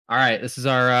All right, this is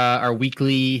our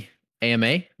weekly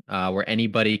AMA where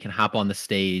anybody can hop on the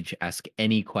stage, ask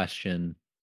any question.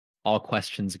 All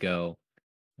questions go.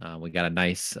 We got a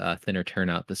nice thinner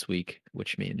turnout this week,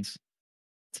 which means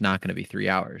it's not going to be 3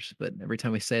 hours. But every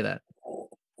time we say that,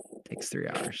 it takes 3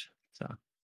 hours. So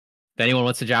if anyone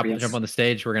wants to jump on the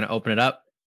stage, we're going to open it up.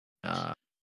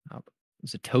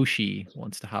 Satoshi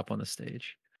wants to hop on the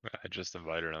stage. I just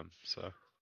invited him, so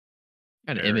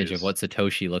An image of what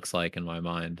Satoshi looks like in my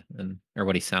mind, or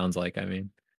what he sounds like. I mean,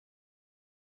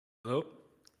 hello,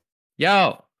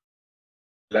 yo,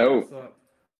 hello.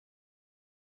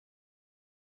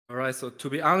 All right, so to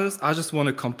be honest, I just want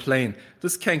to complain.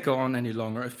 This can't go on any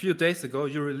longer. A few days ago,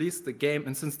 you released the game,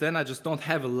 and since then, I just don't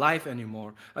have a life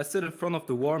anymore. I sit in front of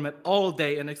the war map all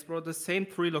day and explore the same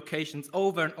 3 locations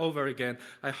over and over again.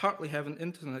 I hardly have an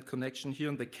internet connection here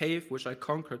in the cave, which I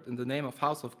conquered in the name of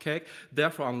House of Cake.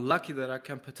 Therefore, I'm lucky that I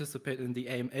can participate in the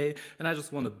AMA, and I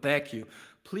just want to beg you.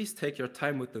 Please take your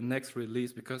time with the next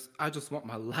release because I just want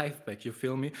my life back, you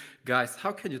feel me? Guys,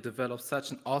 how can you develop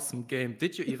such an awesome game?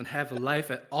 Did you even have a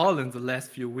life at all in the last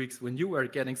few weeks when you were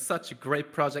getting such a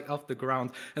great project off the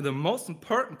ground? And the most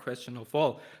important question of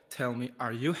all, tell me,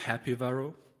 are you happy,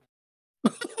 Varro?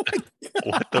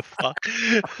 What the fuck?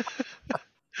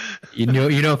 You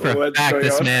know for a fact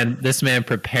this man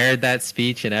prepared that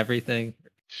speech and everything.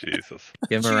 Jesus.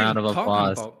 Give him a round of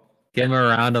applause. Give him a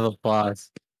round of applause.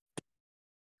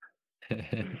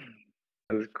 That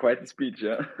was quite the speech,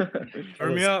 yeah.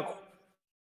 Turn me up.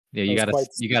 Yeah,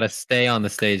 you gotta stay on the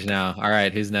stage now. All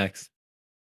right, who's next?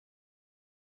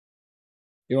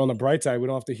 You know, on the bright side, we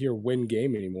don't have to hear win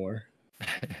game anymore.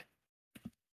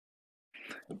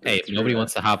 Hey, if nobody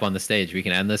wants to hop on the stage, we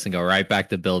can end this and go right back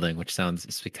to building, which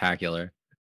sounds spectacular.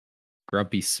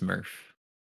 Grumpy Smurf.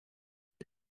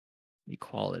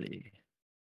 Equality.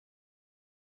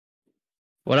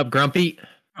 What up, Grumpy?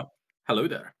 Oh, hello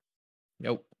there.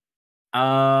 Nope.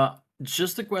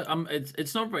 Just a question.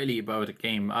 It's not really about a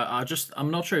game.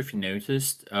 I'm not sure if you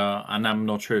noticed, and I'm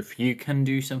not sure if you can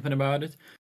do something about it.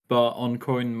 But on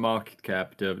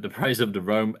CoinMarketCap, the price of the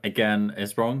Rome again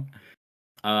is wrong.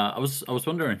 I was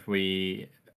wondering if we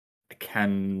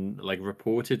can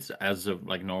report it as of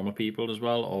normal people as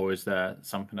well, or is there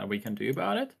something that we can do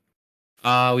about it?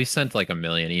 We sent 1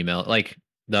 million email.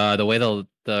 The way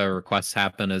the requests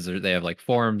happen is they have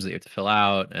forms that you have to fill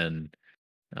out, and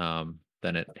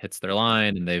then it hits their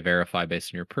line and they verify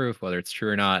based on your proof whether it's true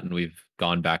or not. And we've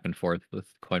gone back and forth with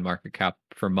CoinMarketCap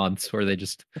for months where they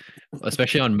just,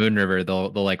 especially on Moonriver,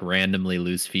 they'll randomly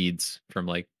lose feeds from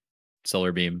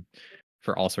Solarbeam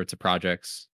for all sorts of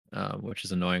projects, which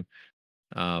is annoying.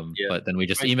 But then we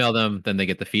just email them, then they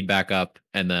get the feedback up,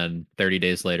 and then 30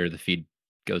 days later the feed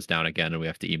goes down again and we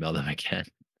have to email them again.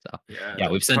 So yeah,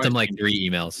 we've sent them 3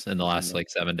 emails in the last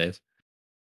 7 days.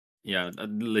 Yeah,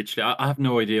 literally, I have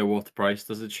no idea what price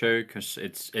does it show because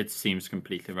it seems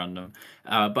completely random.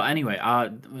 But anyway,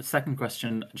 second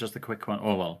question, just a quick one.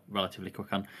 Oh well, relatively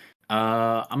quick one.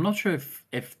 I'm not sure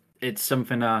if it's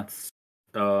something that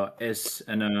is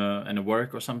in a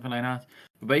work or something like that.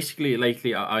 But basically,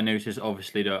 lately I noticed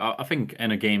obviously I think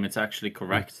in a game it's actually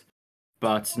correct,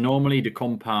 but normally the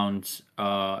compound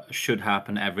should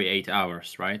happen every 8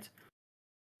 hours, right?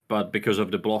 But because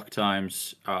of the block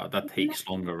times, that takes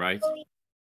longer, right?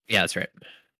 Yeah, that's right.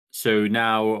 So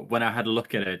now, when I had a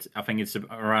look at it, I think it's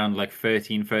around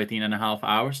 13 and a half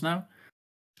hours now.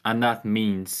 And that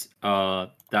means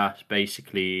that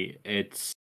basically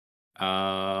it's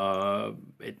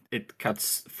it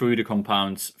cuts through the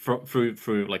compounds, through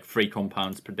 3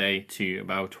 compounds per day to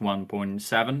about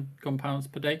 1.7 compounds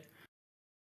per day.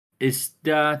 Is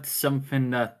that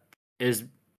something that is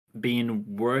being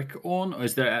worked on, or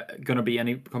is there going to be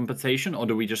any compensation, or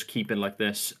do we just keep it like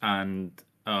this and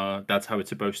that's how it's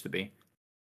supposed to be?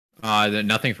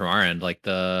 Nothing from our end.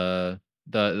 The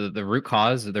root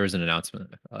cause, there was an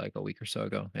announcement a week or so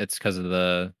ago. It's because of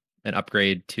an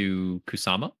upgrade to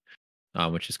Kusama,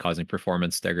 which is causing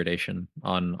performance degradation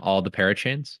on all the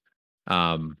parachains.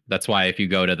 That's why if you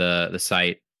go to the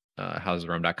site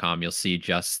houseofrome.com, you'll see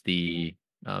just the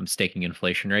staking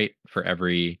inflation rate for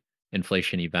every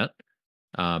inflation event,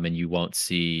 and you won't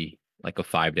see a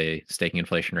 5-day staking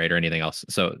inflation rate or anything else.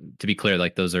 So to be clear,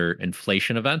 those are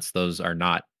inflation events, those are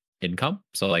not income.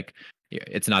 So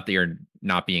it's not that you're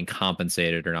not being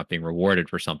compensated or not being rewarded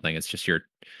for something, it's just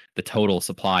the total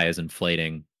supply is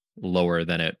inflating lower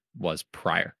than it was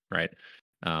prior, right?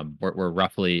 We're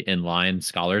roughly in line,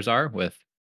 scholars are, with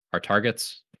our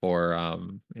targets for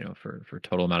for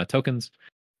total amount of tokens.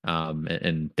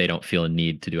 And they don't feel a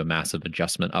need to do a massive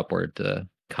adjustment upward to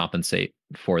compensate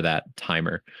for that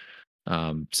timer.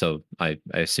 So I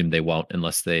assume they won't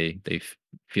unless they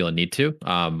feel a need to.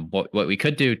 What we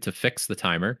could do to fix the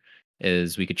timer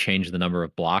is we could change the number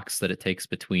of blocks that it takes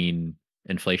between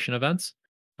inflation events.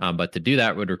 But to do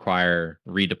that would require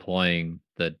redeploying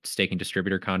the staking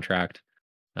distributor contract.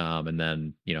 And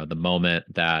then, the moment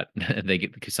that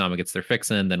Kusama gets their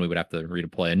fix in, then we would have to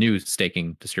redeploy a new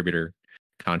staking distributor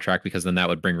contract, because then that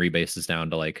would bring rebases down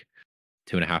to like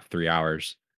 2.5, 3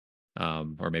 hours,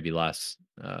 or maybe less,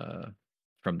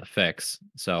 from the fix.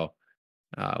 So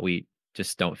we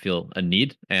just don't feel a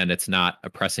need, and it's not a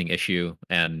pressing issue,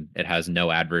 and it has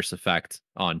no adverse effect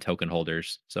on token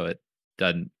holders. So it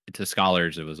doesn't, to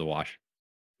scholars, it was a wash.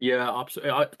 Yeah,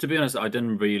 absolutely. To be honest, I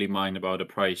didn't really mind about the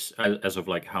price as of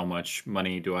like how much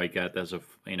money do I get as of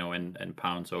in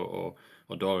pounds or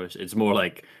dollars. It's more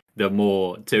like the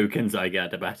more tokens I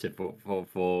get, the better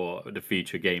for the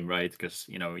future game, right? Because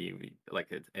you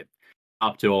like it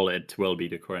after all, it will be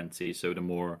the currency. So the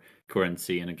more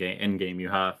currency in game you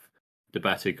have, the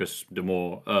better, because the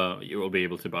more you will be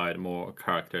able to buy the more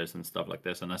characters and stuff like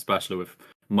this. And especially with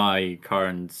my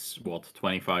current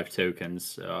 25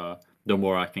 tokens, the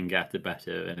more I can get, the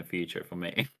better in the future for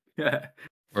me.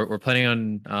 We're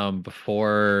planning on,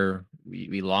 before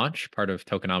we launch, part of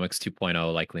Tokenomics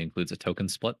 2.0 likely includes a token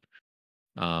split.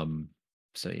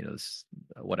 So this,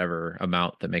 whatever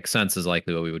amount that makes sense is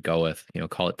likely what we would go with.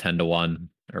 Call it 10-1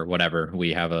 or whatever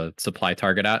we have a supply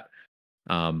target at.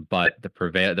 But the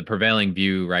prevailing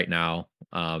view right now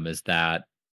is that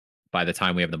by the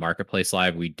time we have the marketplace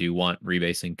live, we do want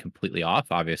rebasing completely off.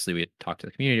 Obviously, we had talked to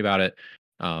the community about it.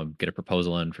 Get a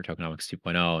proposal in for Tokenomics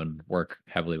 2.0 and work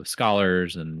heavily with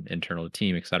scholars and internal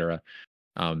team, etc.,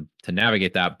 to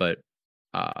navigate that. But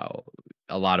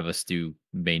a lot of us do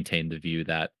maintain the view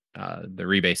that the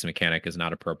rebase mechanic is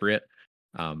not appropriate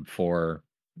for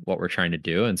what we're trying to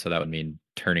do, and so that would mean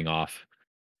turning off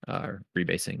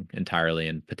rebasing entirely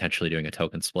and potentially doing a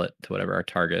token split to whatever our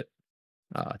target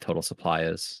total supply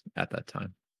is at that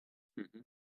time.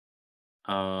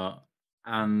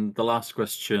 And the last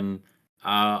question.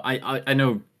 I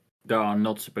know there are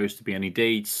not supposed to be any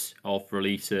dates of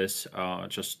releases,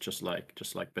 just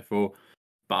like before.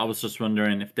 But I was just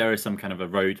wondering if there is some kind of a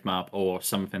roadmap or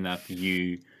something that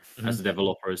you, as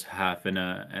developers, have in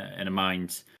a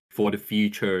mind for the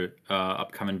future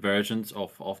upcoming versions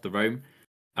of the Roam.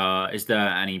 Is there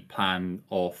any plan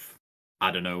of,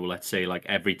 I don't know, let's say like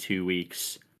every 2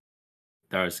 weeks?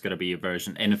 There's going to be a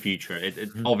version in the future. It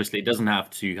obviously it doesn't have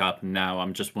to happen now.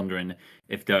 I'm just wondering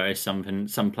if there is some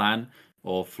plan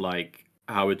of like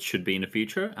how it should be in the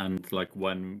future, and like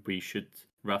when we should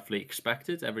roughly expect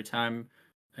it every time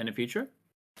in the future.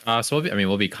 So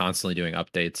we'll be constantly doing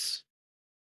updates,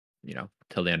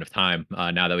 till the end of time.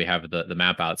 Now that we have the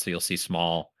map out, so you'll see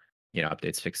small,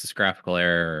 updates, fix this graphical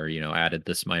error, or added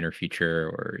this minor feature,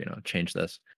 or change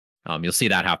this. You'll see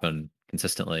that happen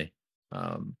consistently.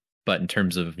 But in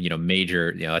terms of,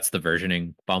 major, that's the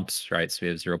versioning bumps, right? So we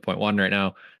have 0.1 right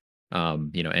now.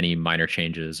 Any minor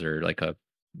changes or like a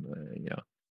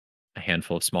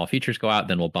handful of small features go out,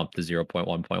 then we'll bump to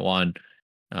 0.1.1,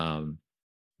 and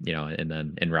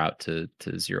then en route to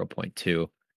 0.2.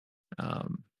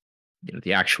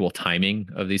 The actual timing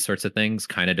of these sorts of things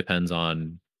kind of depends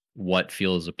on what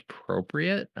feels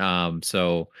appropriate.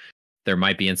 So there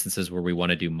might be instances where we want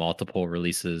to do multiple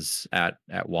releases at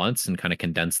once and kind of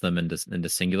condense them into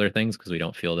singular things, because we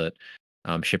don't feel that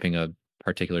shipping a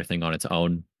particular thing on its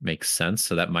own makes sense.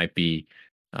 So that might be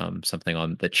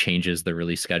something that changes the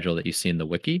release schedule that you see in the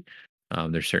wiki.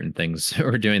 There's certain things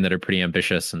we're doing that are pretty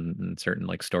ambitious, and certain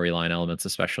like storyline elements,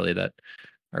 especially, that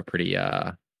are pretty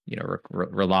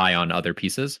rely on other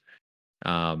pieces.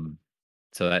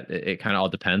 So that it kind of all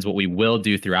depends. What we will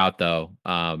do throughout, though,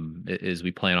 is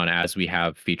we plan on, as we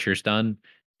have features done,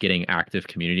 getting active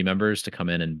community members to come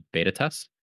in and beta test.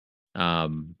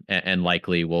 And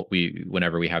likely,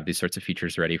 whenever we have these sorts of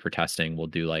features ready for testing, we'll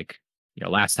do like,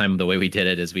 last time the way we did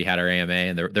it is we had our AMA,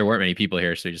 and there weren't many people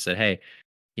here, so we just said, hey,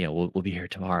 we'll be here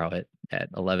tomorrow at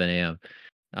 11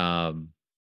 a.m.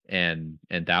 And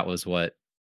that was what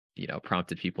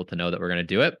prompted people to know that we're going to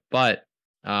do it. But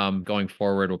going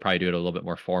forward, we'll probably do it a little bit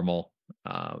more formal,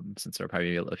 since there'll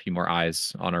probably be a few more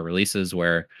eyes on our releases,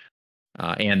 where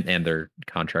and they're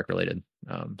contract related,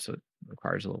 so it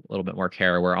requires a little bit more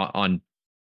care. We're on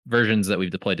versions that we've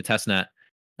deployed to testnet,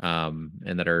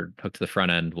 and that are hooked to the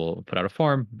front end. We'll put out a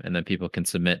form, and then people can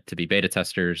submit to be beta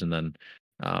testers, and then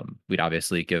we'd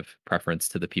obviously give preference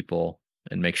to the people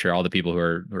and make sure all the people who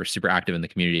are super active in the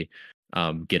community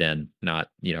get in, not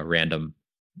random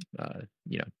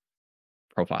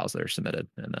profiles that are submitted.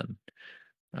 And then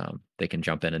they can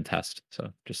jump in and test.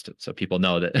 So just so people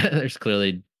know that there's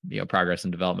clearly progress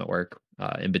and development work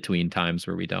in between times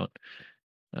where we don't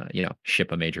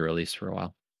ship a major release for a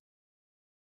while.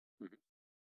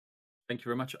 Thank you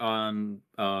very much.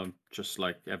 Just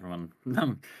like everyone,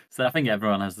 so I think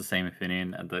everyone has the same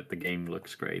opinion that the game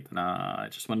looks great, and I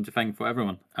just wanted to thank for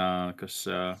everyone because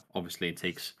obviously it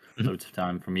takes loads of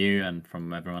time from you and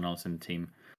from everyone else in the team.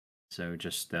 So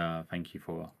just thank you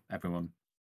for everyone.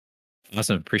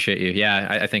 Awesome, appreciate you. Yeah,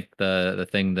 I think the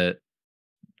thing that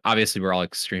obviously we're all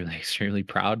extremely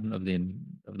proud of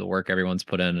the work everyone's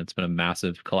put in. It's been a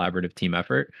massive collaborative team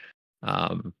effort.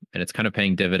 And it's kind of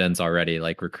paying dividends already,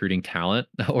 like recruiting talent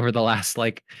over the last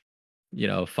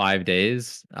 5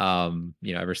 days.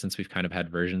 Ever since we've kind of had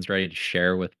versions ready to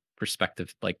share with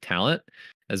prospective talent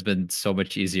has been so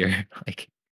much easier.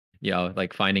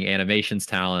 Like finding animations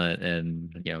talent,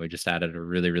 and we just added a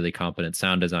really competent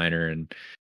sound designer, and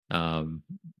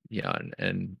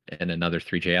and another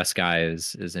Three.js guy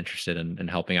is interested in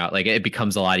helping out. Like it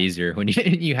becomes a lot easier when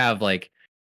you have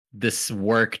this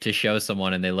work to show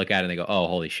someone and they look at it and they go, oh,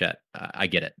 holy shit, I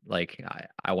get it. Like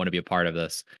I want to be a part of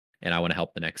this and I want to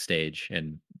help the next stage.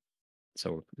 And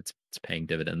so it's paying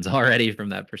dividends already from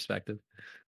that perspective.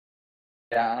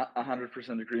 Yeah,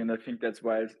 100% agree. And I think that's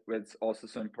why it's also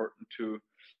so important to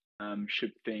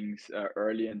ship things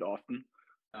early and often,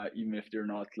 even if they're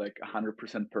not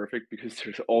 100% perfect, because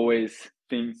there's always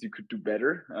things you could do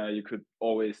better. You could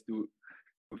always do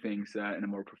things in a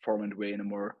more performant way, in a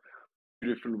more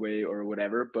beautiful way or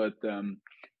whatever, but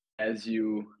as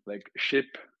you ship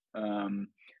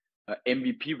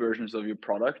MVP versions of your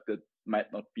product that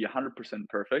might not be 100%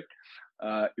 perfect,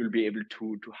 you'll be able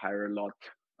to hire a lot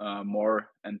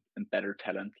more and better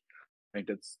talent. I think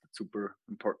that's super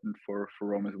important for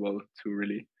Rome as well, to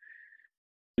really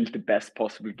build the best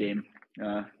possible game.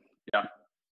 So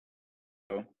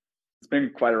it's been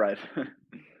quite a ride.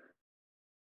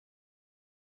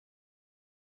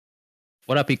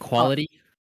 What up, Equality?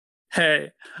 Hey,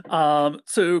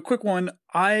 so quick one.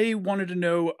 I wanted to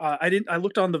know. I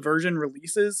looked on the version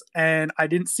releases, and I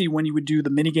didn't see when you would do the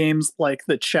mini games like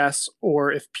the chess,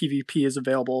 or if PvP is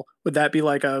available. Would that be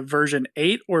like a version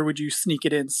 8, or would you sneak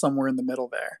it in somewhere in the middle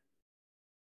there?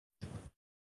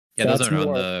 Yeah, those aren't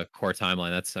on the core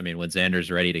timeline. That's, when Xander's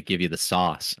ready to give you the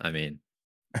sauce.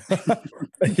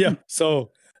 Yeah.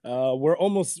 So we're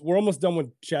almost done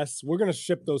with chess. We're gonna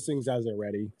ship those things as they're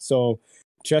ready. So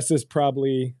chess is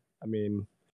probably,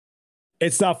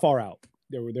 it's not far out.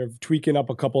 They're tweaking up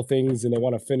a couple things, and they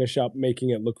want to finish up making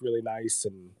it look really nice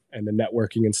and the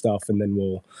networking and stuff, and then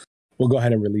we'll go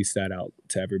ahead and release that out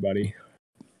to everybody.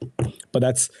 But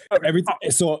that's everything.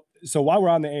 So while we're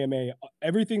on the AMA,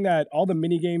 everything that all the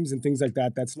mini games and things like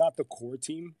that, that's not the core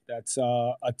team. That's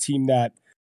a team that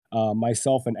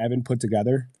myself and Evan put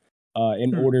together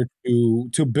in order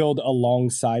to build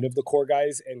alongside of the core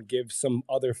guys and give some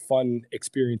other fun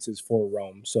experiences for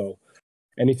Rome. So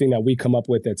anything that we come up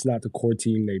with that's not the core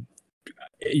team,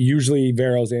 usually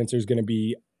Vero's answer is going to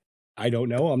be, I don't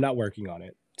know, I'm not working on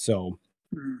it. So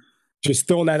just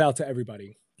throwing that out to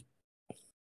everybody.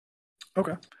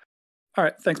 Okay. All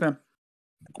right. Thanks, man.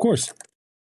 Of course.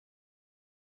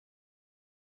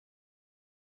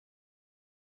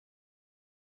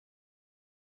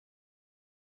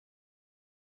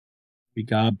 We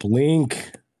got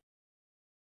Blink.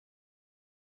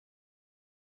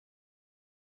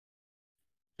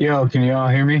 Yo, can you all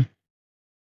hear me?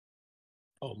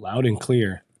 Oh, loud and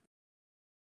clear.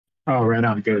 Oh, right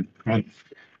on. Good. Right.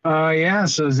 Yeah.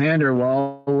 So Xander,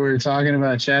 while we're talking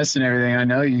about chess and everything, I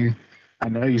know you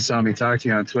saw me talk to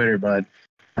you on Twitter, but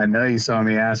I know you saw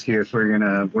me ask you if we're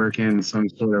gonna work in some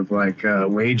sort of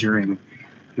wagering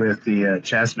with the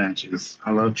chess matches.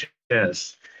 I love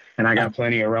chess, and I got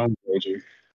plenty of Rome to wager.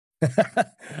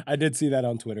 I did see that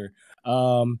on Twitter.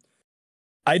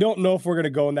 I don't know if we're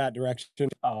gonna go in that direction.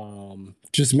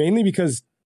 Just mainly because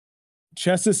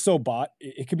chess is so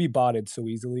it could be botted so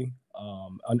easily.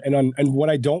 And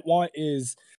what I don't want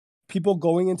is people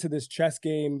going into this chess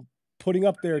game, putting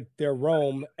up their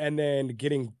Rome, and then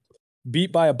getting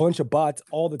beat by a bunch of bots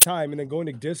all the time, and then going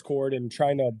to Discord and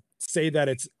trying to say that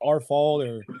it's our fault,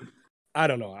 or I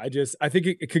don't know. I think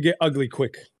it could get ugly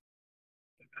quick.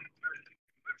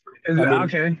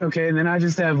 Okay. And then I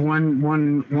just have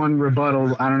one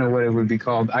rebuttal. I don't know what it would be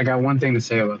called. I got one thing to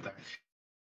say about that.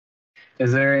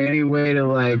 Is there any way to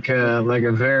like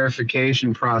a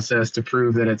verification process to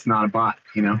prove that it's not a bot?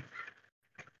 We've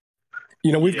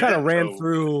kind of ran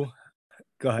through.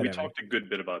 Go ahead. We talked a good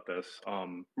bit about this.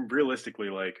 Realistically,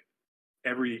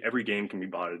 every game can be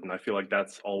botted, and I feel like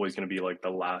that's always going to be the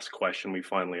last question we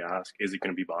finally ask: is it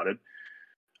going to be botted?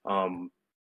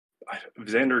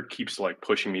 Xander keeps like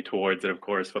pushing me towards it, of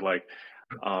course, but like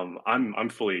I'm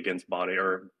fully against body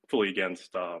or fully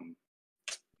against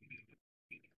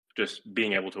just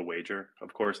being able to wager.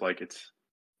 Of course, like it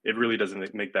really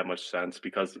doesn't make that much sense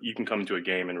because you can come into a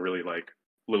game and really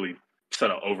literally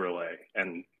set an overlay,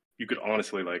 and you could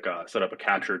honestly set up a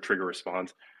capture trigger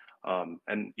response,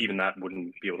 and even that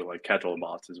wouldn't be able to like catch all the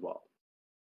bots as well.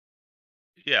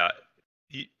 Yeah,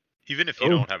 even if you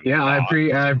don't have. Yeah,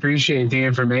 I appreciate the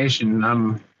information.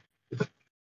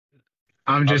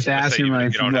 I'm just asking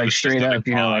like straight up,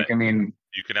 you know, like I mean,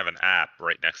 you can have an app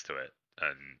right next to it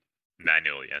and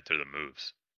manually enter the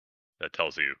moves that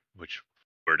tells you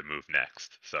where to move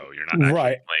next. So you're not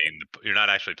actually you're not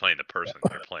actually playing the person.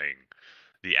 You're playing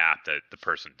the app that the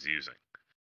person's using.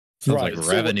 Sounds like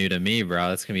revenue to me, bro.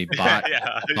 That's gonna be bot,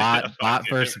 bot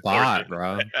first bot,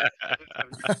 bro.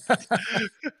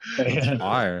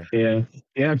 Fire.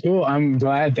 Yeah, cool. I'm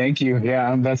glad. Thank you.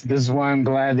 Yeah, this is why I'm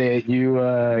glad that you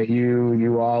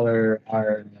all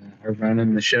are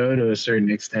running the show to a certain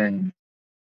extent.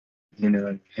 You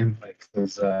know, and like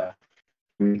those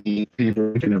we need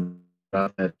people thinking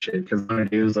about that shit. Because my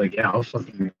dude was like, yeah, I'll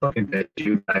fucking bet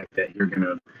you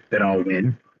that I'll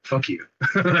win. Fuck you.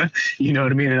 You know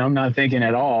what I mean? And I'm not thinking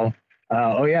at all,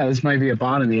 oh yeah, this might be a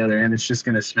bot on the other end. It's just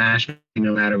going to smash me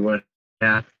no matter what.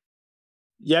 Yeah.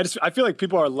 Yeah, I feel like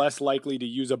people are less likely to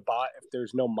use a bot if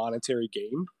there's no monetary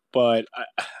gain. But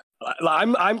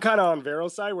I'm kind of on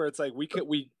Vero's side where it's like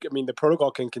I mean, the protocol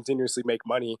can continuously make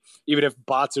money even if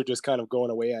bots are just kind of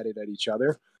going away at each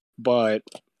other. But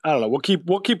I don't know.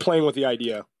 We'll keep playing with the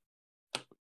idea.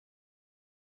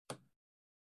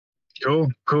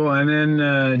 Cool. And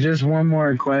then just one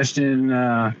more question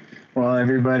while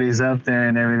everybody's up there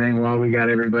and everything, while we got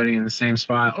everybody in the same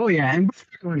spot. Oh, yeah, and before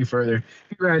we go any further,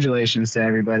 congratulations to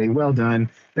everybody. Well done.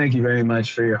 Thank you very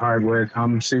much for your hard work.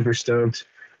 I'm super stoked.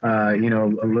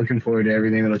 I'm looking forward to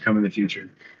everything that'll come in the future.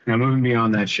 Now, moving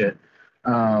beyond that shit,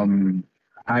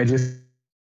 I just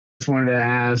wanted to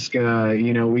ask,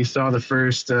 we saw the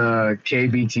first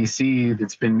KBTC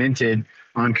that's been minted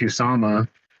on Kusama.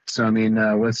 So, I mean,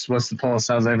 what's the pulse?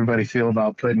 How's everybody feel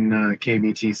about putting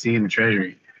KBTC in the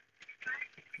treasury?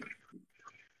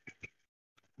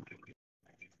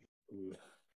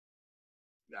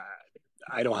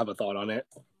 I don't have a thought on it.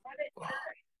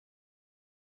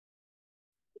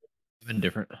 Been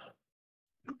different.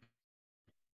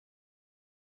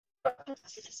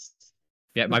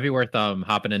 Yeah, it might be worth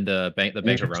hopping into the Bank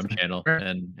of Rome channel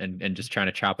and just trying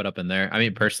to chop it up in there. I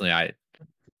mean, personally, I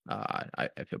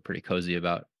feel pretty cozy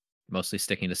about mostly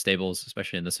sticking to stables,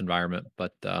 especially in this environment.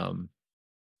 But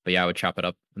yeah, I would chop it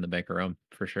up in the Bank of Rome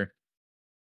for sure.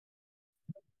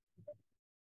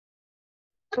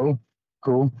 Cool.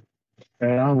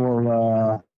 Yeah,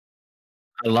 well,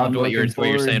 I loved what you were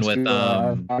saying with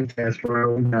podcast,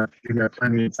 bro. We got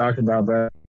plenty to talk about,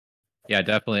 but yeah,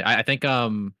 definitely. I think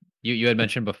you had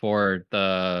mentioned before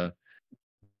the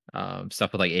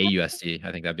stuff with like AUSD.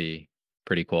 I think that'd be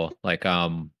pretty cool. Like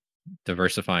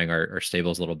diversifying our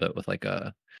stables a little bit with like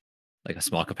a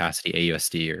small capacity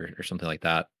AUSD or something like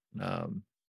that. That'd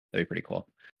be pretty cool.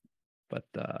 But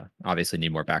obviously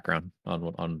need more background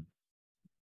on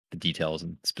the details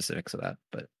and specifics of that.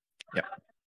 But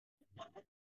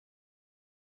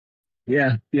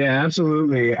yeah,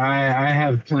 absolutely. I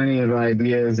have plenty of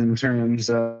ideas in terms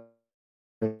of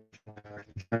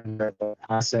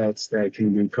assets that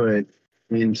can be put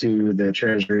into the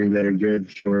treasury that are good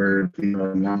for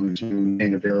long-term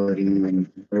sustainability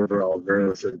and overall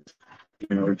growth of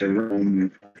the room.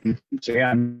 So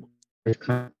yeah,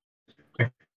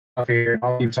 I'll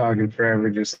keep talking forever,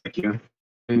 just like you.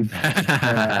 Keep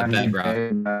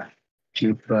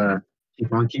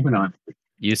on keeping on.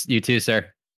 You too, sir.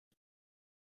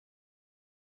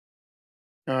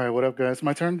 All right, what up, guys?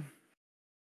 My turn.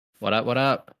 What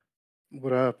up?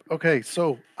 Okay,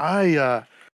 so I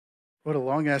wrote a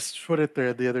long ass Twitter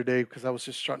thread the other day because I was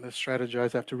just trying to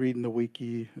strategize after reading the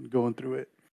wiki and going through it.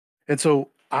 And so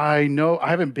I know I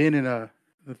haven't been in the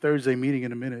Thursday meeting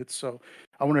in a minute, so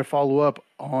I want to follow up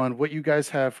on what you guys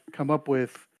have come up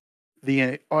with.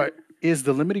 Is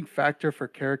the limiting factor for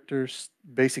characters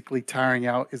basically tiring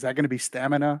out? Is that going to be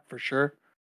stamina for sure?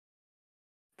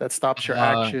 That stops your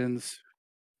actions.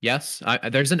 Yes,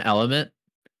 there's an element.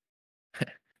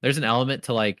 There's an element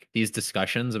to like these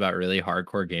discussions about really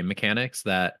hardcore game mechanics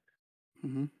that,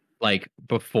 like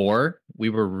before, we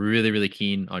were really, really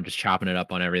keen on just chopping it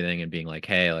up on everything and being like,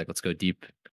 hey, like let's go deep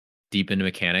into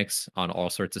mechanics on all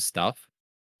sorts of stuff.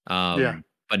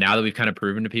 But now that we've kind of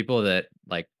proven to people that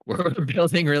like we're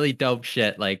building really dope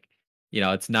shit, like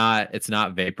it's not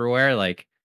vaporware. Like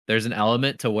there's an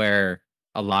element to where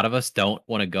a lot of us don't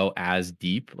want to go as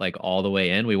deep, like all the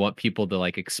way in. We want people to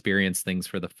like experience things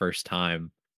for the first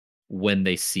time when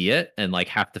they see it and like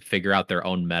have to figure out their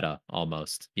own meta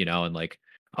almost, and like,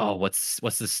 oh, what's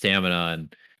the stamina,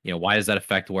 and why does that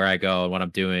affect where I go and what I'm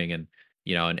doing, and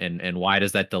and why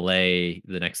does that delay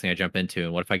the next thing I jump into,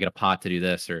 and what if I get a pot to do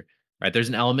this, or right? There's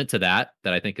an element to that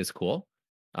I think is cool.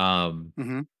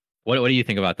 Mm-hmm. What do you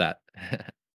think about that?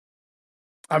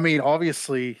 I mean,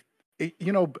 obviously,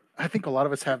 I think a lot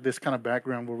of us have this kind of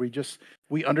background where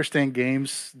we understand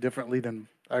games differently than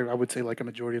I would say like a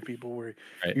majority of people, where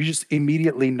you just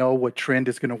immediately know what trend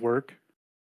is going to work.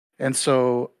 And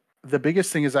so the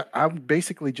biggest thing is that I'm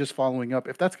basically just following up.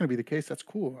 If that's going to be the case, that's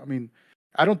cool. I mean,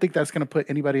 I don't think that's going to put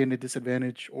anybody in a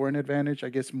disadvantage or an advantage. I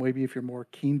guess maybe if you're more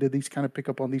keen to these kind of pick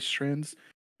up on these trends,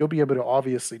 you'll be able to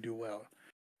obviously do well.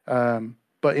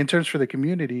 But in terms for the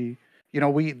community,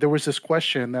 there was this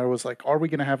question that was like, are we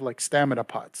going to have like stamina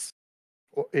pots?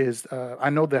 I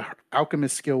know the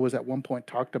alchemist skill was at one point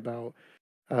talked about,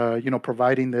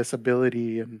 providing this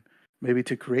ability and maybe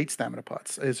to create stamina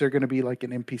pots. Is there going to be like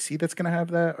an NPC that's going to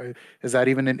have that? Or is that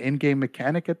even an in-game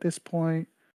mechanic at this point?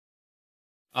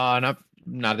 Not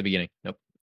at the beginning. Nope.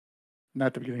 Not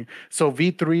at the beginning. So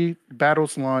V3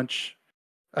 battles launch.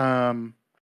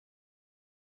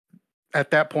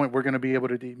 At that point, we're going to be able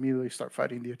to immediately start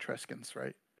fighting the Etruscans,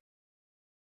 right?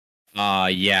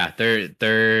 Yeah.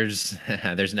 There's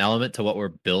an element to what we're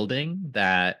building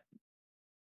that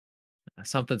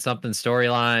something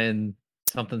storyline,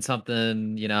 something.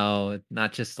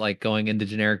 Not just like going into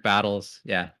generic battles.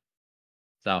 Yeah.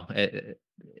 So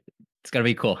it's gonna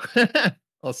be cool.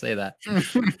 I'll say that.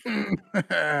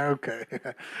 Okay.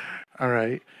 All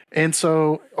right. And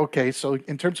so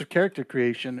in terms of character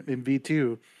creation in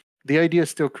V2, the idea is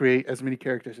still create as many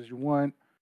characters as you want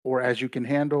or as you can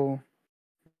handle.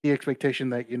 The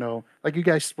expectation that, like you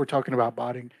guys were talking about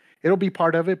botting, it'll be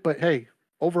part of it, but hey,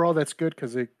 overall that's good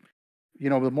because the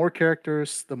more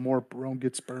characters, the more Rome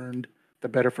gets burned, the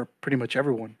better for pretty much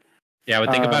everyone. Yeah, I would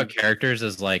think about characters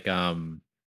as like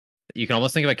you can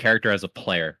almost think of a character as a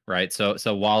player, right? So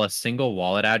while a single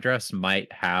wallet address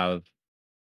might have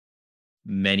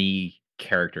many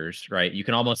characters, right? You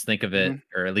can almost think of it,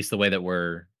 or at least the way that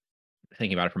we're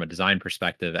thinking about it from a design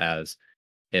perspective, as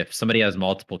if somebody has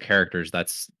multiple characters,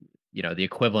 that's the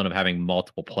equivalent of having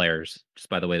multiple players, just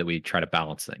by the way that we try to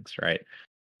balance things, right?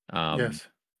 Yes.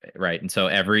 Right. And so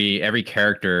every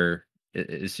character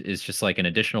is just like an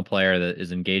additional player that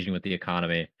is engaging with the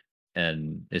economy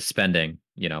and is spending,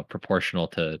 proportional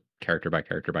to character by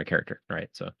character by character, right?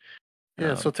 So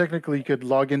yeah, so technically you could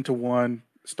log into one,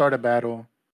 start a battle,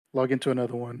 log into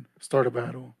another one, start a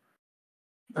battle.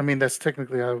 I mean, that's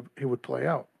technically how it would play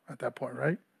out at that point,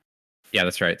 right? Yeah,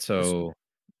 that's right. So,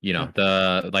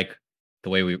 the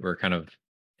way we were kind of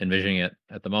envisioning it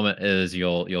at the moment is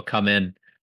you'll come in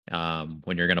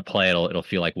when you're going to play, it'll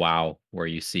feel like WoW, where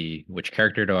you see which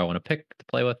character do I want to pick to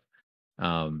play with.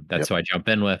 That's who I jump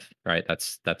in with, right?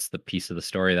 That's the piece of the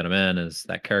story that I'm in, is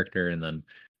that character, and then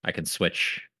I can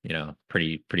switch,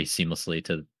 pretty seamlessly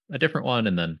to a different one,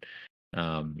 and then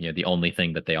the only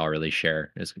thing that they all really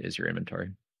share is your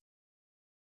inventory.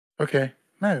 Okay,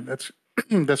 man, that's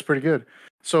that's pretty good.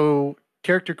 So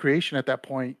character creation at that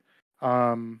point,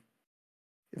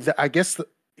 I guess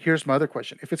here's my other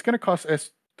question: if it's going to cost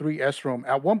S3 SROM,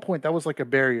 at one point that was like a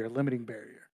limiting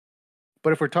barrier.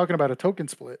 But if we're talking about a token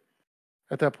split,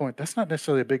 at that point, that's not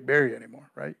necessarily a big barrier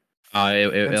anymore, right?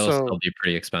 It'll still be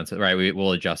pretty expensive, right?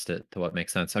 We'll adjust it to what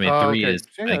makes sense. I mean, three is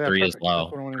I think three is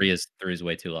low. Three is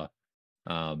way too low.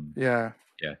 Yeah.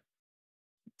 Yeah.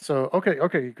 So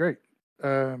okay, great.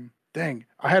 Dang,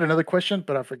 I had another question,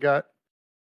 but I forgot.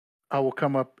 I will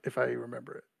come up if I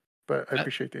remember it. But I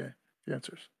appreciate the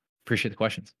answers. Appreciate the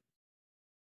questions.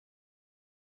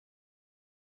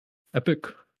 Epic.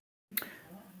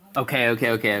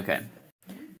 Okay.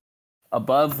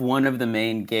 Above one of the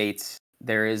main gates,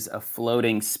 there is a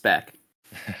floating speck.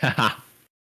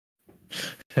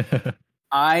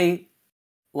 I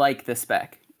like the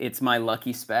speck. It's my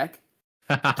lucky speck.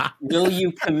 Will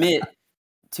you commit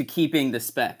to keeping the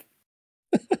speck?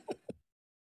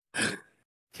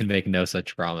 Can make no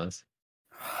such promise.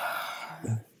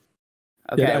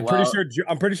 Okay, yeah,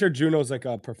 I'm pretty sure Juno's like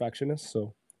a perfectionist,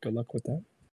 so good luck with that.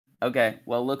 Okay,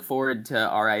 well, look forward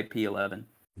to RIP 11.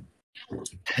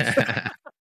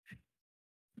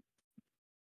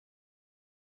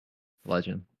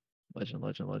 Legend.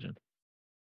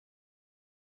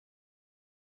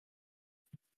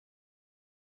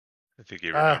 I think you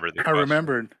remember the question. I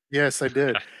remembered. Yes, I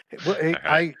did. Well,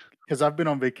 hey, because I've been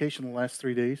on vacation the last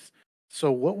 3 days.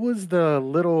 So what was the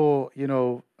little,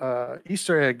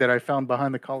 Easter egg that I found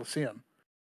behind the Coliseum?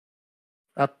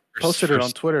 posted it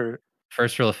on Twitter.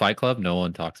 First rule of Fight Club: no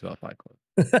one talks about Fight Club.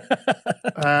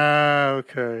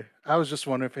 Okay. I was just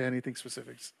wondering if you had anything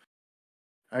specifics.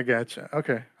 I gotcha.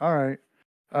 Okay. All right.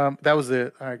 That was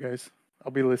it. All right, guys.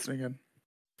 I'll be listening in.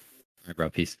 All right, bro.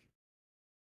 Peace.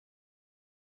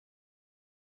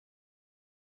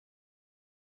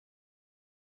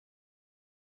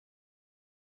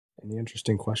 Any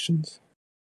interesting questions?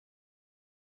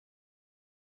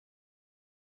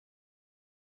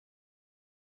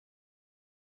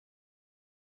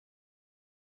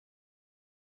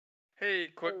 Hey,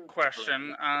 quick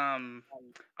question. I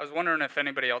was wondering if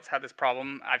anybody else had this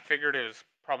problem. I figured it was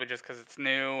probably just because it's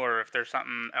new, or if there's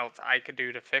something else I could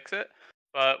do to fix it.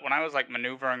 But when I was like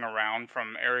maneuvering around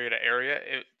from area to area,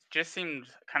 it just seemed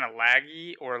kind of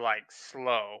laggy or like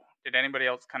slow. Did anybody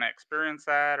else kind of experience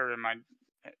that, or do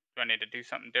I need to do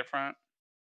something different?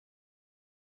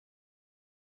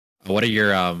 What are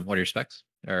your specs?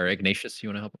 Or Ignatius, you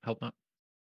want to help out?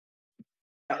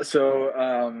 So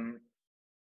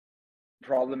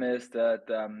problem is that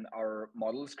our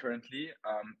models currently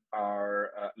are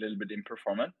a little bit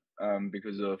imperformant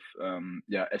because of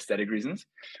aesthetic reasons,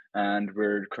 and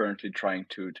we're currently trying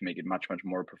to make it much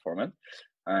more performant.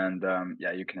 And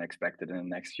you can expect it in the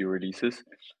next few releases.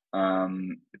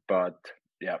 But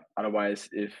yeah, otherwise,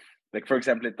 if like for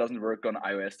example, it doesn't work on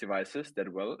iOS devices that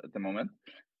well at the moment.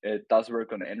 It does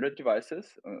work on Android devices.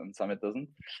 On some it doesn't,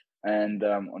 and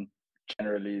on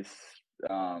generally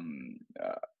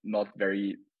not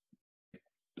very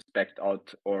spec'd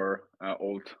out or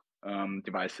old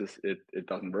devices, it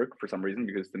doesn't work for some reason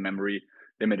because the memory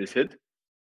limit is hit.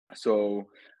 So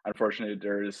unfortunately,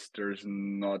 there's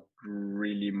not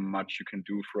really much you can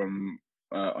do from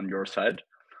on your side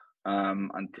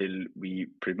until we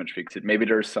pretty much fix it. Maybe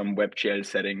there's some WebGL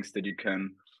settings that you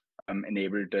can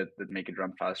enable that make it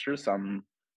run faster. Some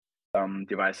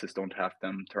devices don't have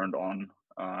them turned on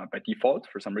by default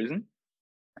for some reason.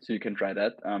 So you can try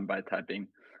that by typing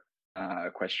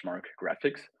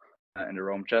 $graphics in the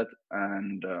Rome chat,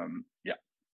 and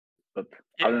but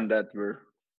other than that, we're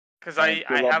because I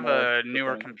have a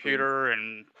newer computer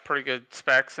and pretty good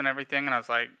specs and everything, and I was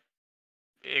like,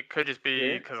 it could just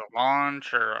be because of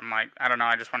launch, or I'm like, I don't know.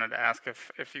 I just wanted to ask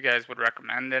if you guys would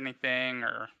recommend anything,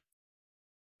 or.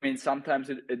 I mean,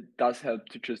 sometimes it does help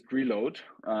to just reload.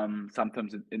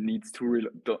 Sometimes it needs to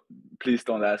reload. Please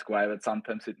don't ask why, but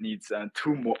sometimes it needs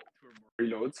two more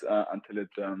reloads until it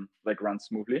like runs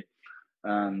smoothly.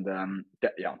 And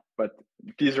but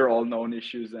these are all known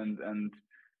issues, and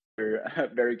we're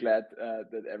very glad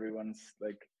that everyone's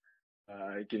like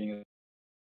giving it.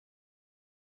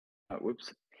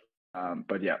 Whoops.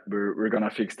 But yeah, we're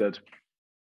gonna fix that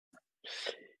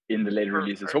in the later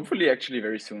releases. Hopefully, actually,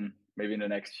 very soon. Maybe in the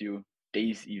next few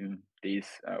days,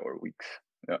 or weeks.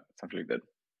 Yeah, something like that.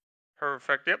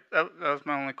 Perfect. Yep, that was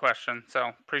my only question.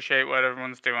 So appreciate what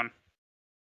everyone's doing.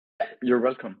 You're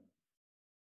welcome.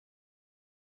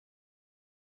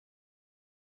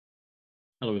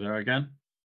 Hello there again.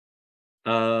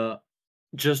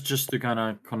 Just to kind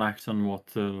of connect on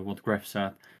what Griff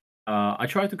said. I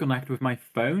tried to connect with my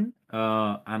phone,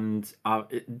 and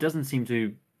it doesn't seem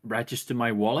to register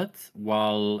my wallet,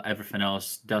 while everything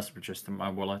else does register my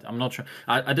wallet. I'm not sure.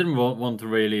 I didn't want to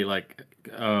really like.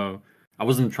 I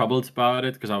wasn't troubled about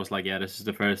it because I was like, yeah, this is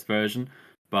the first version,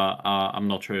 but I'm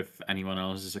not sure if anyone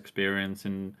else is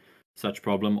experiencing such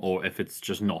problem or if it's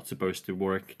just not supposed to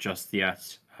work just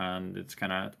yet and it's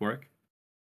kind of at work.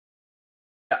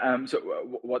 So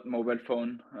what mobile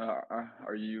phone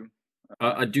are you?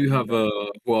 I do have a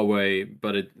Huawei,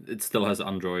 but it still has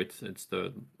Android. It's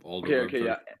the older. Okay,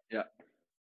 yeah.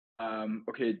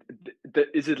 Okay,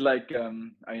 is it like I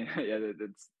mean, yeah,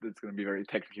 that's gonna be very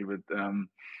technical,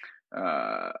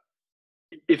 but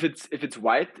if it's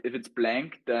white, if it's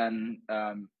blank, then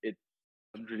it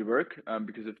doesn't really work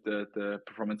because of the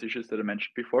performance issues that I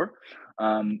mentioned before.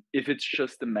 If it's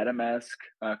just a MetaMask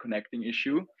connecting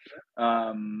issue,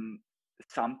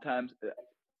 sometimes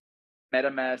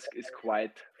MetaMask is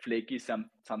quite flaky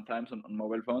sometimes on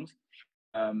mobile phones.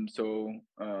 So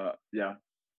yeah,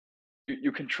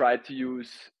 you can try to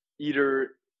use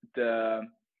either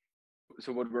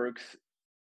so what works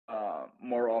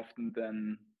more often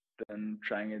than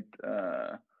trying it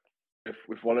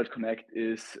with Wallet Connect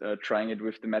is trying it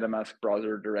with the MetaMask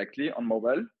browser directly on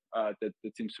mobile. That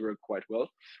seems to work quite well.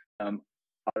 Other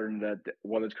than that,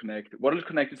 Wallet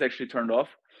Connect is actually turned off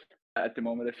at the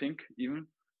moment, I think, even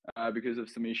because of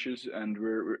some issues, and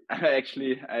I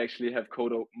actually have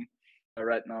code open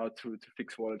right now to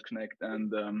fix Wallet Connect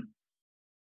and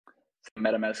some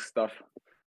MetaMask stuff.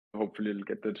 Hopefully, it'll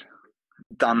get that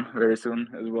done very soon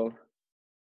as well.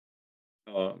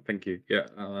 Thank you. Yeah,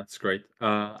 that's great.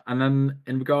 And then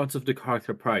in regards of the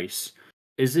character price,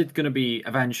 is it going to be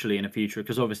eventually in the future?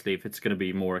 Because obviously, if it's going to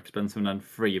be more expensive than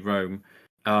free roam,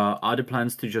 are the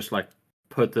plans to just like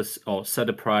put this or set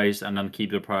a price and then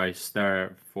keep the price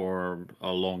there for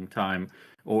a long time,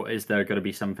 or is there going to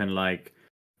be something like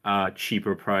a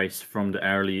cheaper price from the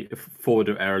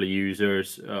early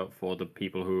users, for the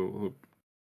people who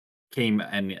came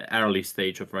in the early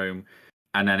stage of Rome,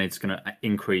 and then it's going to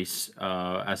increase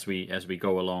as we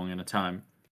go along in a time?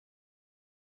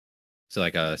 So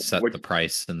like set the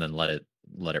price and then let it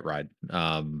ride.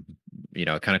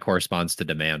 It kind of corresponds to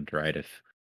demand, right? If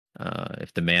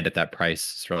demand at that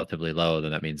price is relatively low,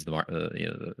 then that means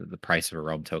the price of a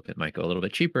Rome token might go a little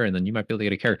bit cheaper, and then you might be able to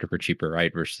get a character for cheaper,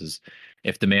 right? Versus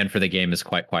if demand for the game is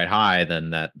quite high, then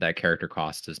that character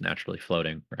cost is naturally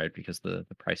floating, right? Because the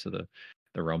price of the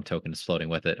Rome token is floating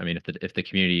with it. I mean, if the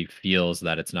community feels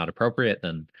that it's not appropriate,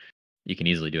 then you can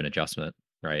easily do an adjustment,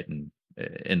 right? And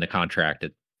in the contract,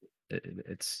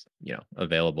 it's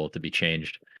available to be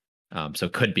changed. So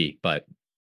it could be, but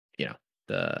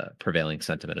the prevailing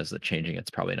sentiment is that changing it's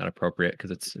probably not appropriate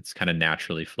because it's kind of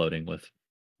naturally floating with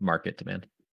market demand.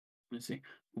 Let's see.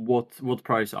 What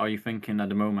price are you thinking at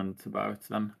the moment about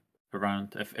then?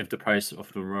 Around if the price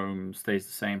of the Rome stays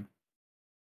the same?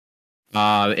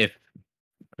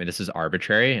 This is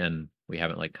arbitrary and we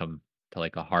haven't come to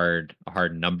a hard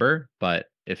number, but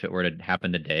if it were to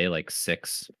happen today,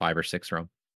 5 or 6 Rome.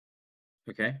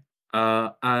 Okay.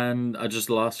 And just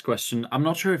last question. I'm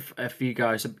not sure if you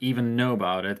guys even know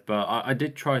about it, but I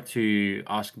did try to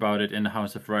ask about it in the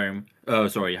House of Rome.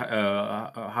 House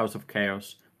of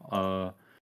Chaos.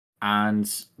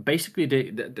 And basically,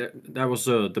 there was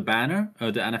the banner,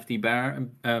 the NFT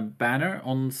banner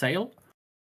on sale.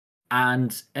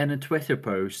 And in a Twitter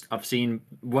post I've seen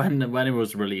when it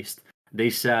was released, they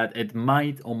said it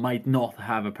might or might not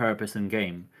have a purpose in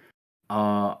game.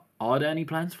 Are there any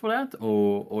plans for that,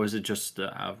 or is it just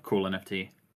a cool NFT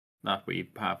that we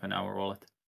have in our wallet?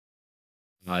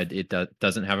 It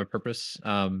doesn't have a purpose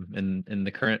in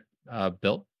the current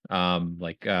build.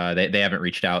 They haven't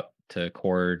reached out to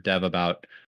core dev about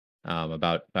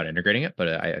integrating it, but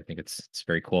I think it's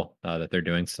very cool that they're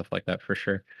doing stuff like that for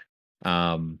sure.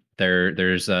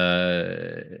 There's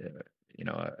a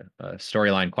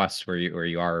storyline quest where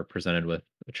you are presented with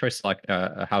a choice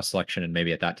a house selection, and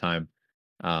maybe at that time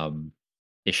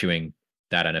issuing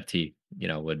that NFT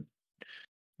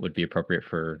would be appropriate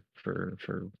for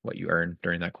what you earn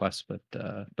during that quest, but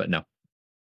no.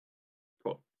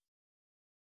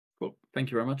 Cool.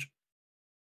 Thank you very much.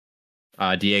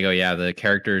 Diego, yeah, the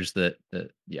characters that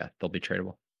they'll be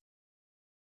tradable.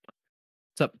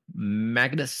 What's up,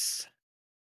 Magnus?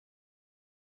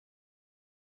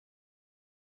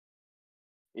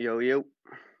 Yo,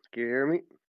 can you hear me?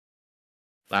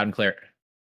 Loud and clear.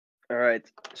 All right.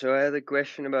 So I had a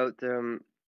question about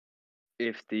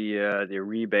if the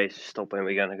rebase is stopped and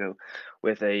we're gonna go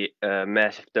with a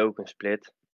massive token split.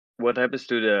 What happens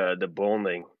to the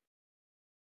bonding?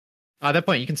 At that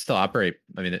point, you can still operate.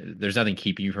 I mean, there's nothing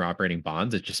keeping you from operating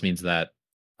bonds. It just means that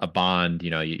a bond,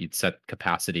 you'd set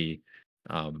capacity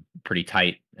pretty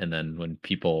tight, and then when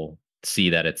people see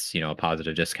that it's a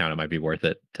positive discount, it might be worth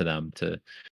it to them to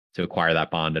acquire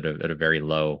that bond at a very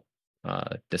low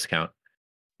discount.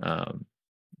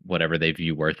 Whatever they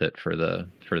view worth it for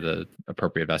the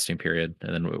appropriate vesting period,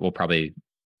 and then we'll probably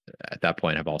at that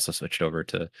point have also switched over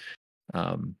to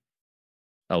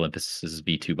Olympus's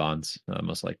V2 bonds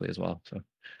most likely as well. So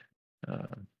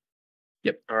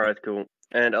yep. All right, cool.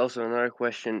 And also another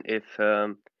question: if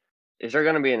is there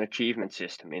going to be an achievement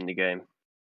system in the game?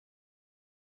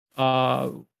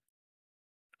 I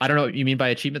don't know what you mean by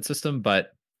achievement system,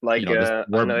 but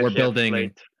we're building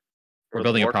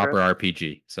a proper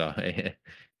RPG, so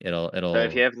it'll. So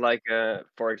if you have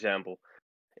for example,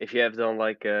 if you have done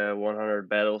 100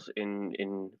 battles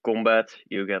in combat,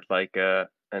 you get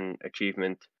an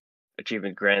achievement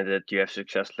granted. You have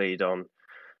successfully done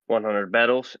 100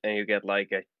 battles, and you get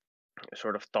a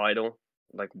sort of title,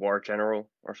 like War General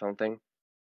or something.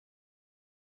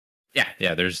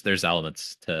 Yeah. There's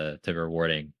elements to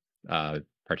rewarding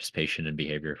participation and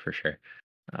behavior for sure.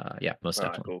 Most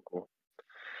definitely. Cool.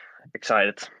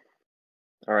 Excited.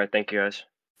 All right, thank you guys.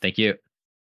 Thank you.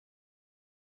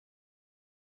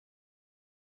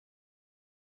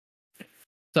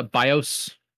 What's up,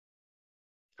 Bios?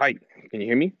 Hi, can you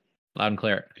hear me? Loud and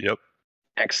clear. Yep.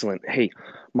 Excellent. Hey,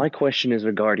 my question is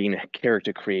regarding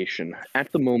character creation.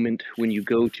 At the moment, when you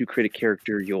go to create a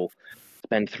character, you'll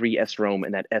spend 3 SROM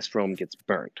and that SROM gets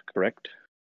burnt, correct?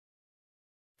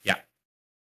 Yeah.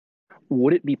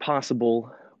 Would it be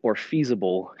possible or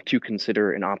feasible to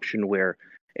consider an option where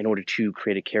in order to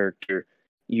create a character,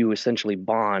 you essentially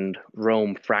bond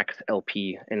Rome Frax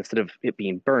LP, and instead of it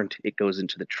being burnt, it goes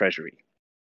into the treasury.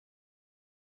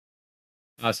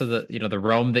 So the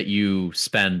Rome that you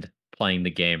spend playing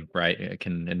the game, right, it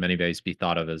can in many ways be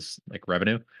thought of as like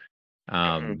revenue.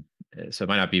 So it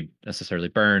might not be necessarily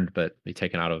burned, but be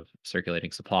taken out of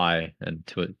circulating supply, and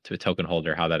to a token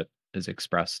holder, how that is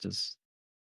expressed is,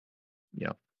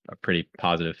 a pretty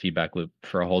positive feedback loop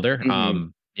for a holder.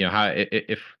 How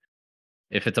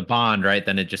if it's a bond, right,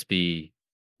 then it'd just be,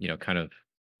 kind of,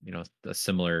 a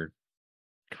similar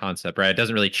concept, right? It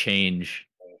doesn't really change.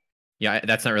 Yeah,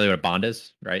 that's not really what a bond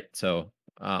is, right? So,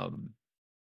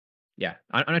 yeah,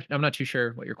 I'm not too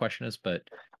sure what your question is, but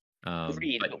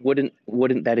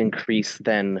wouldn't that increase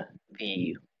then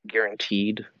the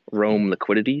guaranteed Rome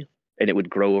liquidity, and it would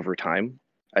grow over time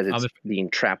as it's being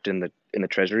trapped in the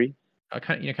treasury?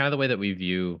 Kind of the way that we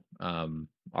view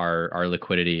our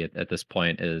liquidity at this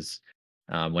point is,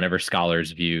 whenever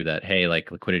scholars view that, hey,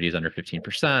 like liquidity is under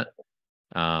 15%,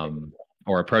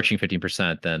 or approaching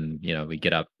 15%, then we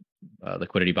get up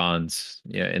liquidity bonds.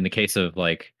 In the case of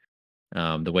like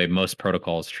the way most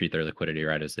protocols treat their liquidity,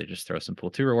 right, is they just throw some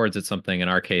pool 2 rewards at something. In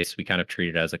our case, we kind of treat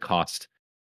it as a cost.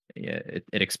 It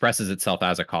expresses itself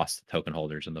as a cost to token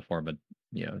holders in the form of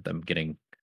them getting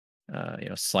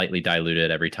slightly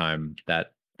diluted every time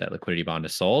that liquidity bond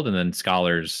is sold, and then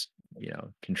scholars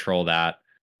control that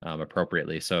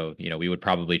appropriately. So we would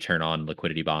probably turn on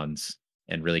liquidity bonds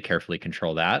and really carefully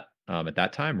control that at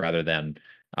that time, rather than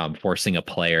forcing a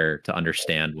player to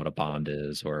understand what a bond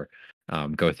is, or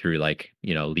go through like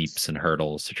leaps and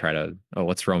hurdles to try to,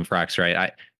 what's Rome Frax,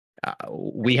 right?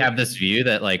 We have this view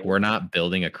that like we're not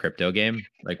building a crypto game,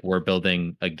 like we're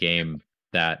building a game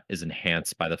that is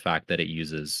enhanced by the fact that it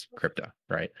uses crypto,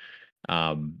 right?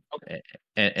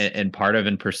 And part of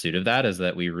in pursuit of that is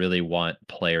that we really want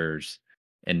players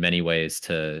in many ways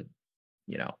to,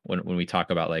 when we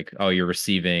talk about like, oh, you're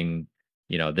receiving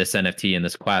this NFT in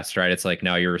this quest, right? It's like,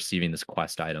 no, you're receiving this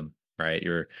quest item, right?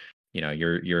 You're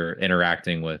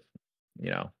interacting with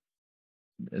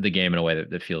the game in a way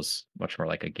that feels much more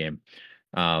like a game.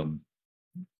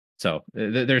 So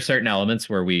there's certain elements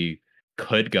where we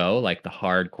could go like the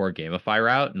hardcore gamify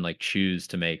route and like choose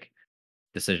to make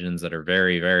decisions that are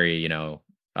very, very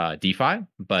DeFi,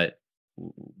 but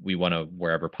we want to,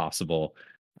 wherever possible,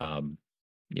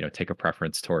 take a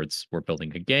preference towards, we're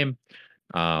building a game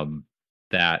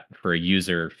that for a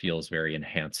user feels very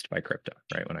enhanced by crypto,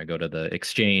 right? When I go to the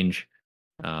exchange,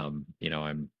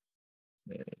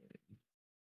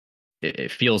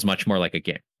 it feels much more like a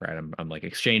game, right? I'm like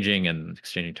exchanging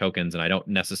tokens, and I'm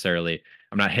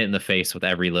not hit in the face with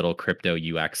every little crypto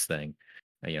UX thing.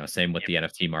 Same with the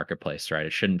NFT marketplace, right?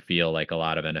 It shouldn't feel like a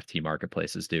lot of NFT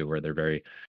marketplaces do, where they're very,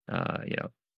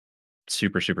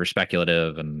 super, super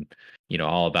speculative and,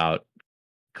 all about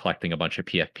collecting a bunch of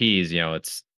PFPs.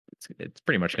 It's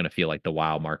pretty much going to feel like the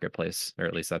WoW marketplace, or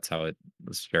at least that's how it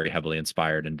was very heavily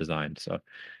inspired and designed. So,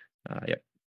 yeah.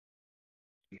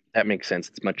 That makes sense.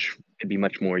 It'd be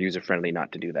much more user friendly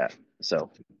not to do that.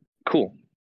 So, cool.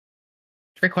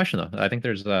 Great question, though. I think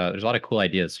there's a lot of cool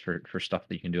ideas for stuff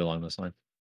that you can do along those lines.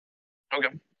 Okay,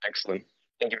 excellent.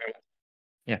 Thank you very much.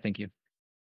 Yeah, thank you.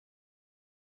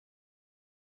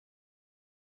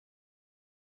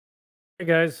 Hey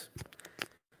guys.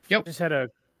 Yep. Just had a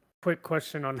quick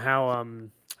question on how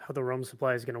the Rome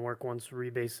supply is going to work once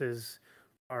rebases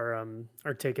are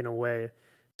taken away.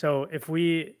 So if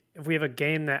we have a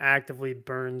game that actively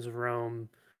burns Rome,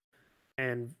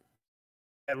 and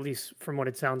at least from what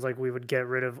it sounds like, we would get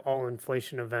rid of all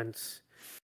inflation events,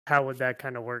 how would that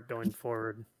kind of work going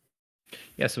forward?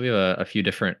 Yeah, so we have a few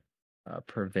different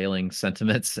prevailing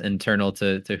sentiments internal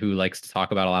to who likes to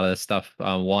talk about a lot of this stuff.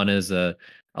 One is a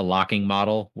locking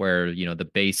model where the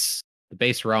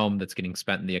base Rome that's getting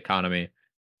spent in the economy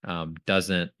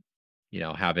doesn't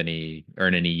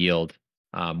earn any yield,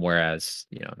 whereas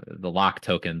the lock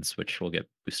tokens, which will get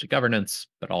boosted governance,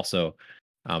 but also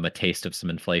a taste of some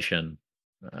inflation,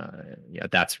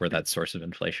 that's where that source of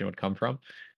inflation would come from.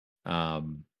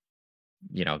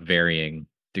 Varying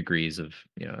degrees of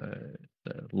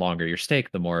the longer your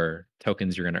stake, the more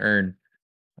tokens you're going to earn,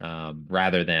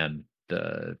 rather than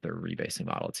the rebasing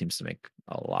model. It seems to make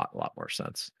a lot more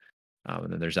sense.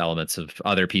 And then there's elements of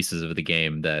other pieces of the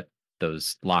game that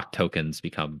those locked tokens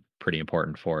become pretty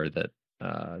important for, that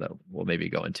we'll maybe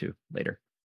go into later.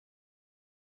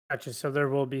 Gotcha. So there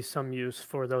will be some use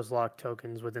for those locked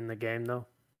tokens within the game, though?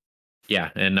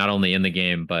 Yeah, and not only in the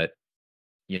game, but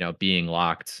being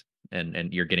locked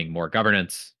and you're getting more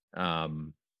governance,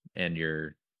 and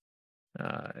you're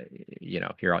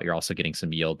you're also getting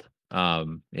some yield.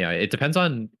 It depends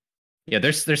on yeah,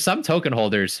 there's some token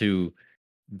holders who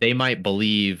they might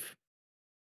believe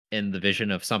in the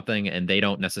vision of something and they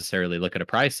don't necessarily look at a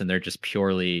price, and they're just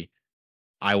purely,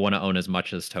 I want to own as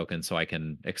much of this token so I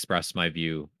can express my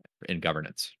view in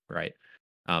governance, right?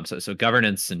 So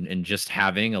governance and just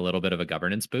having a little bit of a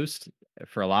governance boost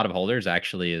for a lot of holders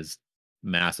actually is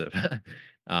massive.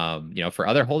 For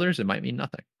other holders, it might mean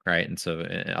nothing, right? And so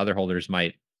other holders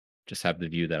might just have the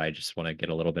view that I just want to get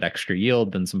a little bit extra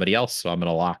yield than somebody else, so I'm going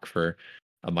to lock for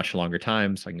a much longer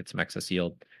time so I can get some excess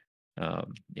yield.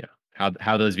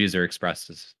 How those views are expressed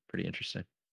is pretty interesting.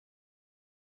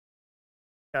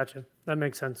 Gotcha. That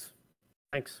makes sense.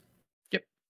 Thanks. Yep.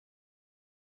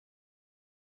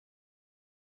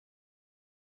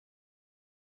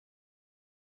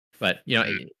 But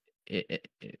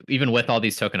even with all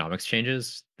these tokenomics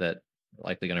changes that are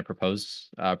likely going to propose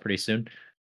pretty soon,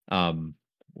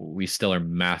 we still are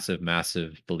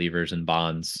massive believers in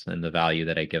bonds and the value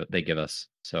that they give us.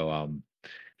 So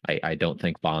I don't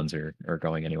think bonds are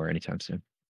going anywhere anytime soon.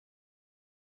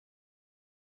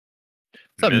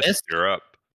 What's up, Mist? You're up.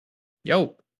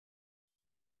 Yo.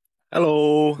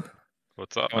 Hello.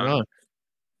 What's up, man?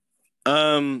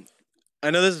 I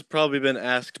know this has probably been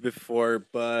asked before,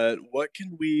 but what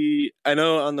can we? I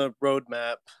know on the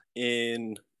roadmap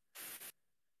in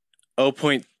the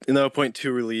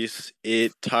 0.2 release,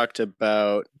 it talked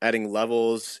about adding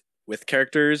levels with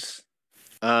characters.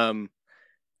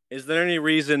 Is there any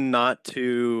reason not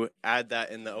to add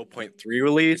that in the 0.3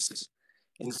 release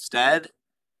instead?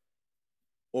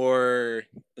 Or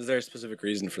is there a specific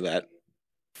reason for that?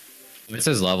 When it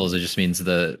says levels, it just means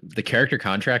the character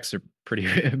contracts are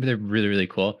they're really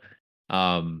cool.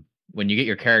 When you get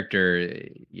your character,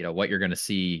 what you're going to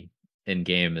see in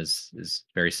game is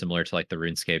very similar to like the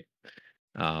RuneScape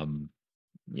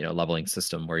leveling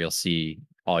system, where you'll see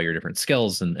all your different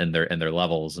skills and their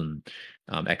levels and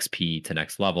XP to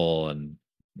next level, and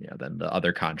then the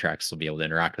other contracts will be able to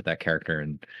interact with that character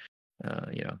and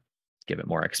give it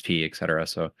more XP, etc.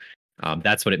 So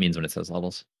that's what it means when it says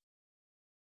levels.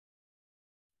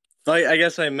 I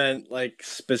guess I meant like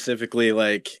specifically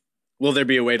like, will there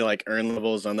be a way to like earn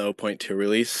levels on the 0.2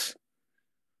 release?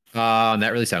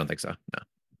 That release, I don't think so. No,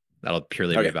 that'll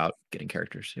purely be about getting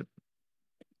characters. Yep.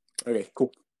 Okay,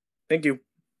 cool. Thank you.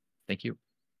 Thank you.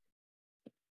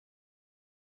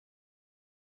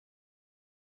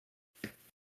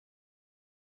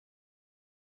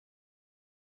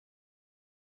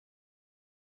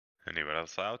 Anyone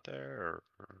else out there, or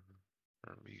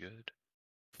are we good?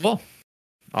 Well,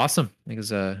 awesome. I think it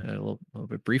was a little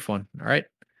bit brief one. All right.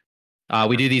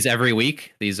 We do these every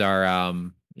week. These are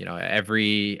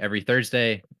every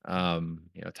Thursday.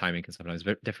 Timing can sometimes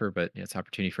differ, but it's an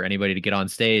opportunity for anybody to get on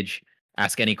stage,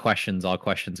 ask any questions. All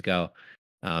questions go.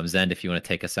 Zend, if you want to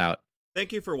take us out.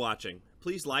 Thank you for watching.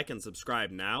 Please like and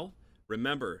subscribe now.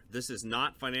 Remember, this is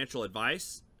not financial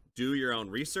advice. Do your own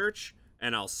research,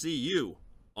 and I'll see you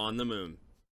on the moon.